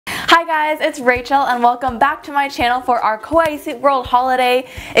Hi guys, it's Rachel and welcome back to my channel for our Kawaii Sweet World holiday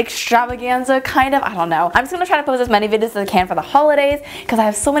extravaganza, kind of. I don't know. I'm just going to try to post as many videos as I can for the holidays because I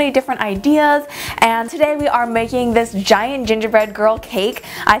have so many different ideas. And today we are making this giant gingerbread girl cake.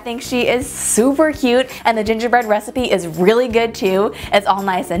 I think she is super cute and the gingerbread recipe is really good too. It's all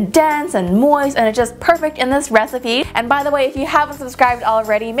nice and dense and moist and it's just perfect in this recipe. And by the way, if you haven't subscribed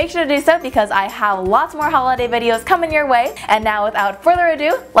already, make sure to do so because I have lots more holiday videos coming your way. And now without further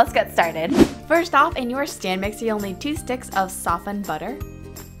ado, let's get started. First off, in your stand mixer you'll need 2 sticks of softened butter.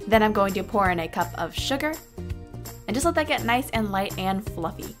 Then I'm going to pour in a cup of sugar and just let that get nice and light and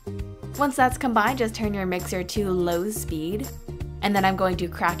fluffy. Once that's combined, just turn your mixer to low speed. And then I'm going to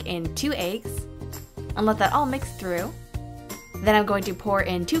crack in 2 eggs and let that all mix through. Then I'm going to pour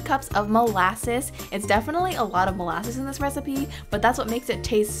in 2 cups of molasses. It's definitely a lot of molasses in this recipe, but that's what makes it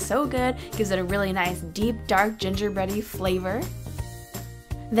taste so good, gives it a really nice deep dark gingerbready flavor.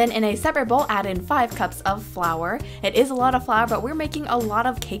 Then in a separate bowl, add in 5 cups of flour. It is a lot of flour, but we're making a lot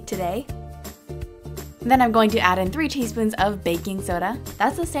of cake today. Then I'm going to add in 3 teaspoons of baking soda.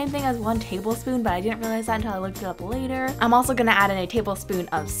 That's the same thing as 1 tablespoon, but I didn't realize that until I looked it up later. I'm also going to add in a tablespoon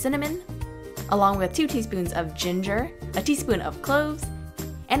of cinnamon, along with 2 teaspoons of ginger, a teaspoon of cloves,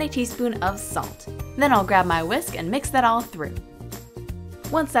 and a teaspoon of salt. Then I'll grab my whisk and mix that all through.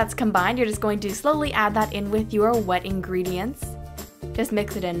 Once that's combined, you're just going to slowly add that in with your wet ingredients. Just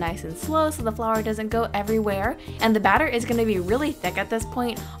mix it in nice and slow so the flour doesn't go everywhere, and the batter is going to be really thick at this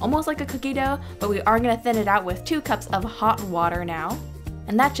point, almost like a cookie dough, but we are going to thin it out with 2 cups of hot water now,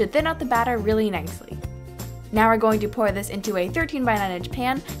 and that should thin out the batter really nicely. Now we're going to pour this into a 13 by 9 inch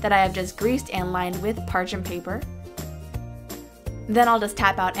pan that I have just greased and lined with parchment paper. Then I'll just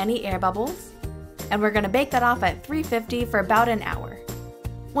tap out any air bubbles, and we're going to bake that off at 350 for about an hour.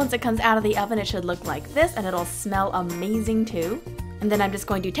 Once it comes out of the oven, it should look like this, and it'll smell amazing too. And then I'm just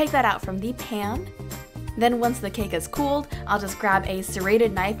going to take that out from the pan. Then once the cake is cooled, I'll just grab a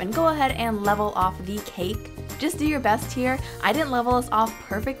serrated knife and go ahead and level off the cake. Just do your best here. I didn't level this off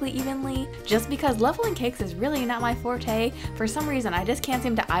perfectly evenly, just because leveling cakes is really not my forte. For some reason, I just can't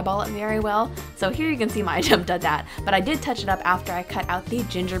seem to eyeball it very well. So here you can see my attempt at that, but I did touch it up after I cut out the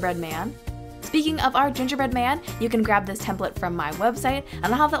gingerbread man. Speaking of our gingerbread man, you can grab this template from my website,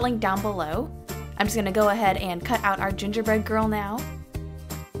 and I'll have that link down below. I'm just going to go ahead and cut out our gingerbread girl now.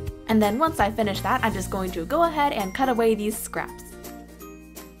 And then once I finish that, I'm just going to go ahead and cut away these scraps.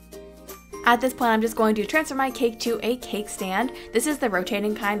 At this point, I'm just going to transfer my cake to a cake stand. This is the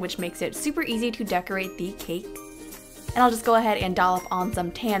rotating kind, which makes it super easy to decorate the cake. And I'll just go ahead and dollop on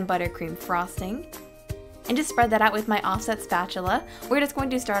some tan buttercream frosting. And just spread that out with my offset spatula. We're just going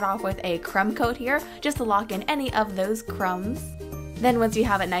to start off with a crumb coat here, just to lock in any of those crumbs. Then once you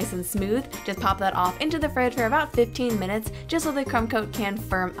have it nice and smooth, just pop that off into the fridge for about 15 minutes just so the crumb coat can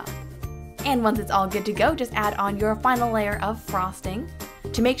firm up. And once it's all good to go, just add on your final layer of frosting.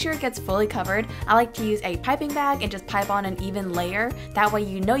 To make sure it gets fully covered, I like to use a piping bag and just pipe on an even layer. That way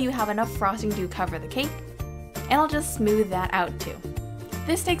you know you have enough frosting to cover the cake. And I'll just smooth that out too.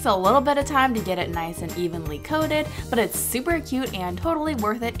 This takes a little bit of time to get it nice and evenly coated, but it's super cute and totally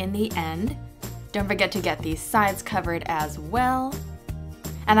worth it in the end. Don't forget to get these sides covered as well.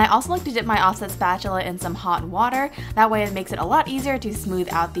 And I also like to dip my offset spatula in some hot water. That way it makes it a lot easier to smooth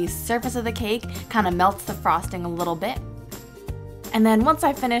out the surface of the cake, kind of melts the frosting a little bit. And then once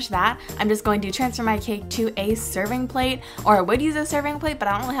I finish that, I'm just going to transfer my cake to a serving plate, or I would use a serving plate, but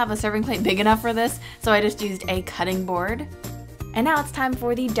I don't really have a serving plate big enough for this, so I just used a cutting board. And now it's time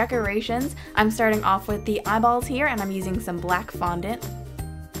for the decorations. I'm starting off with the eyeballs here, and I'm using some black fondant.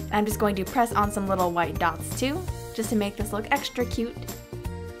 I'm just going to press on some little white dots too, just to make this look extra cute.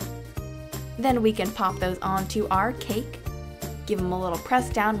 Then we can pop those onto our cake. Give them a little press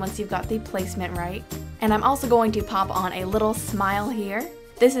down once you've got the placement right. And I'm also going to pop on a little smile here.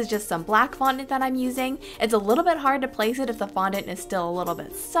 This is just some black fondant that I'm using. It's a little bit hard to place it if the fondant is still a little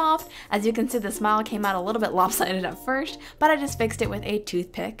bit soft. As you can see, the smile came out a little bit lopsided at first, but I just fixed it with a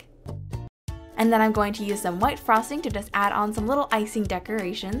toothpick. And then I'm going to use some white frosting to just add on some little icing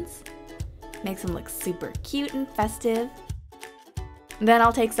decorations. Makes them look super cute and festive. Then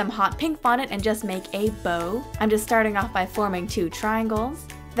I'll take some hot pink fondant and just make a bow. I'm just starting off by forming 2 triangles.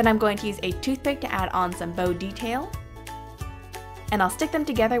 Then I'm going to use a toothpick to add on some bow detail. And I'll stick them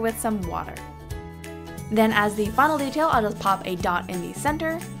together with some water. Then as the final detail, I'll just pop a dot in the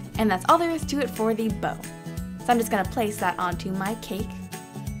center, and that's all there is to it for the bow. So I'm just going to place that onto my cake.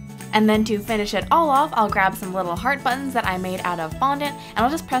 And then to finish it all off, I'll grab some little heart buttons that I made out of fondant, and I'll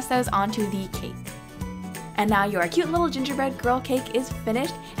just press those onto the cake. And now your cute little gingerbread girl cake is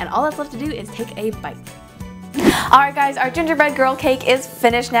finished, and all that's left to do is take a bite. Alright guys, our gingerbread girl cake is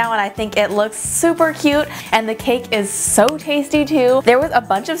finished now and I think it looks super cute and the cake is so tasty too. There was a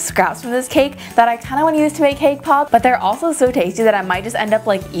bunch of scraps from this cake that I kind of want to use to make cake pops, but they're also so tasty that I might just end up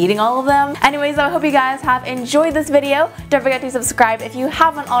like eating all of them. Anyways, I hope you guys have enjoyed this video. Don't forget to subscribe if you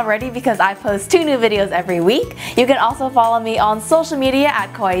haven't already because I post 2 new videos every week. You can also follow me on social media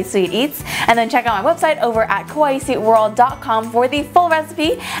at kawaiisweetEats and then check out my website over at kawaiisweetworld.com for the full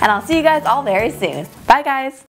recipe, and I'll see you guys all very soon. Bye guys!